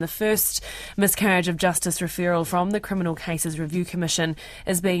The first miscarriage of justice referral from the Criminal Cases Review Commission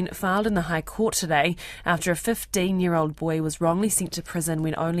is being filed in the High Court today after a 15-year-old boy was wrongly sent to prison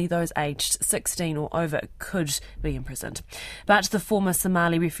when only those aged 16 or over could be imprisoned. But the former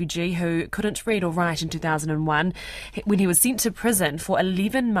Somali refugee who couldn't read or write in 2001, when he was sent to prison for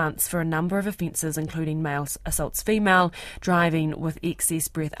 11 months for a number of offences including male assaults female, driving with excess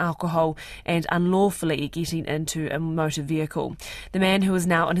breath alcohol and unlawfully getting into a motor vehicle. The man, who is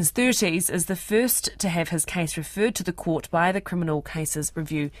now in his 30s, is the first to have his case referred to the court by the Criminal Cases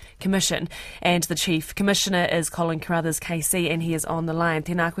Review Commission. And the Chief Commissioner is Colin Carruthers KC, and he is on the line.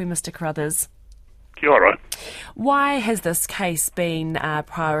 Tēnā koe, Mr Carruthers. Kia ora. Why has this case been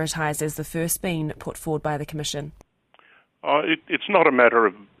prioritised as the first being put forward by the Commission? It's not a matter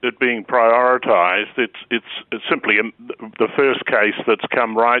of it being prioritised. It's simply the first case that's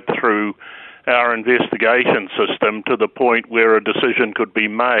come right through our investigation system to the point where a decision could be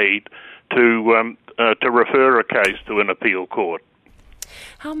made to refer a case to an appeal court.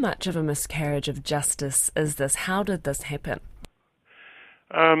 How much of a miscarriage of justice is this? How did this happen?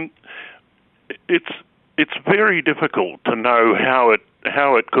 It's very difficult to know how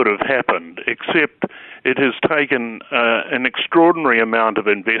it could have happened, except it has taken an extraordinary amount of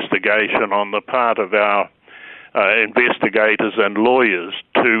investigation on the part of our investigators and lawyers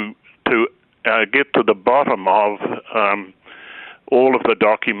to get to the bottom of all of the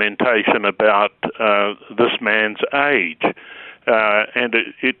documentation about this man's age. And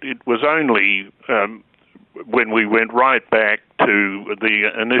it was only when we went right back to the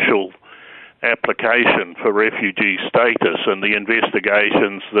initial application for refugee status and the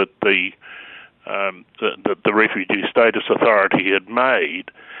investigations that the Refugee Status Authority had made,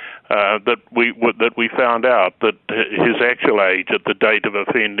 that we found out that his actual age at the date of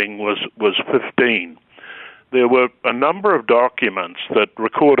offending was 15. There were a number of documents that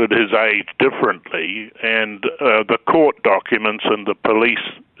recorded his age differently, and the court documents and the police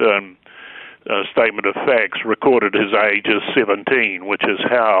statement of facts recorded his age as 17, which is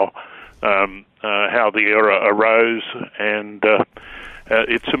how the error arose, and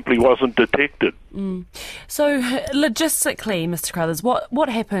it simply wasn't detected. So, logistically, Mr Carruthers, what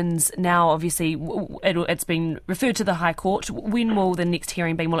happens now? Obviously, it's been referred to the High Court. When will the next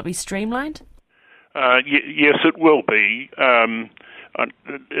hearing be? Will it be streamlined? Yes, it will be.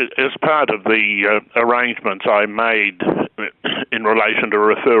 As part of the arrangements I made in relation to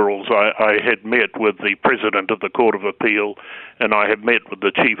referrals, I had met with the President of the Court of Appeal, and I have met with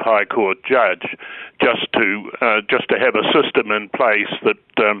the Chief High Court Judge just to have a system in place that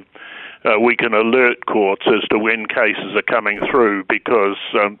we can alert courts as to when cases are coming through, because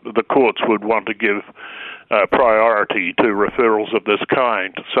the courts would want to give priority to referrals of this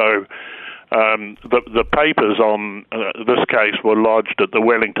kind. So the papers on this case were lodged at the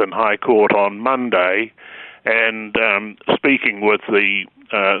Wellington High Court on Monday, and speaking with the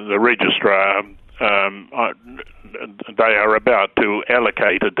registrar, they are about to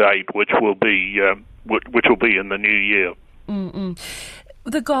allocate a date which will be in the new year.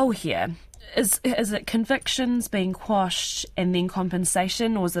 The goal here is it convictions being quashed and then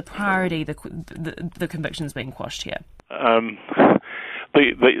compensation, or is the priority the convictions being quashed here?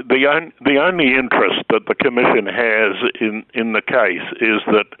 The only interest that the Commission has in the case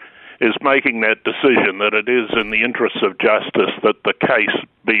is making that decision that it is in the interests of justice that the case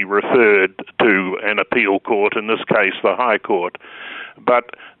be referred to an appeal court, in this case the High Court.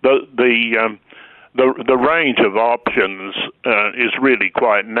 But the range of options is really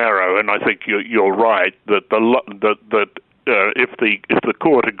quite narrow, and I think you're right that if the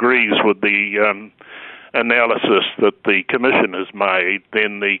court agrees with the analysis that the Commission has made,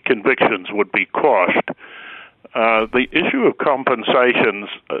 then the convictions would be quashed. The issue of compensation's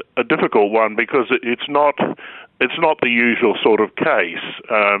a difficult one because it's not the usual sort of case.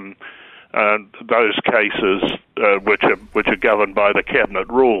 Those cases which are governed by the Cabinet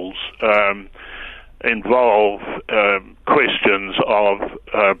rules involve questions of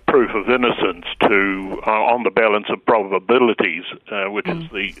proof of innocence on the balance of probabilities, which is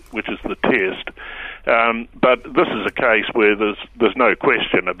the test. But this is a case where there's no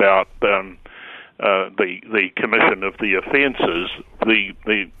question about the commission of the offences. The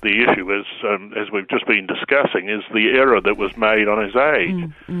issue is, as we've just been discussing, is the error that was made on his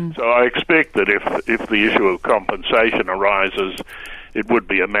age. So I expect that if the issue of compensation arises, it would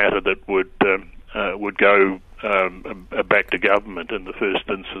be a matter that would go back to government in the first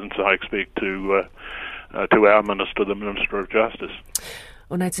instance. I expect to our minister, the Minister of Justice.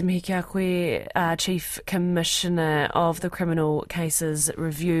 O nei te mihi kia koe, Chief Commissioner of the Criminal Cases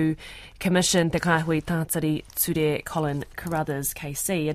Review Commission, te kāhui tātari ture Colin Carruthers KC.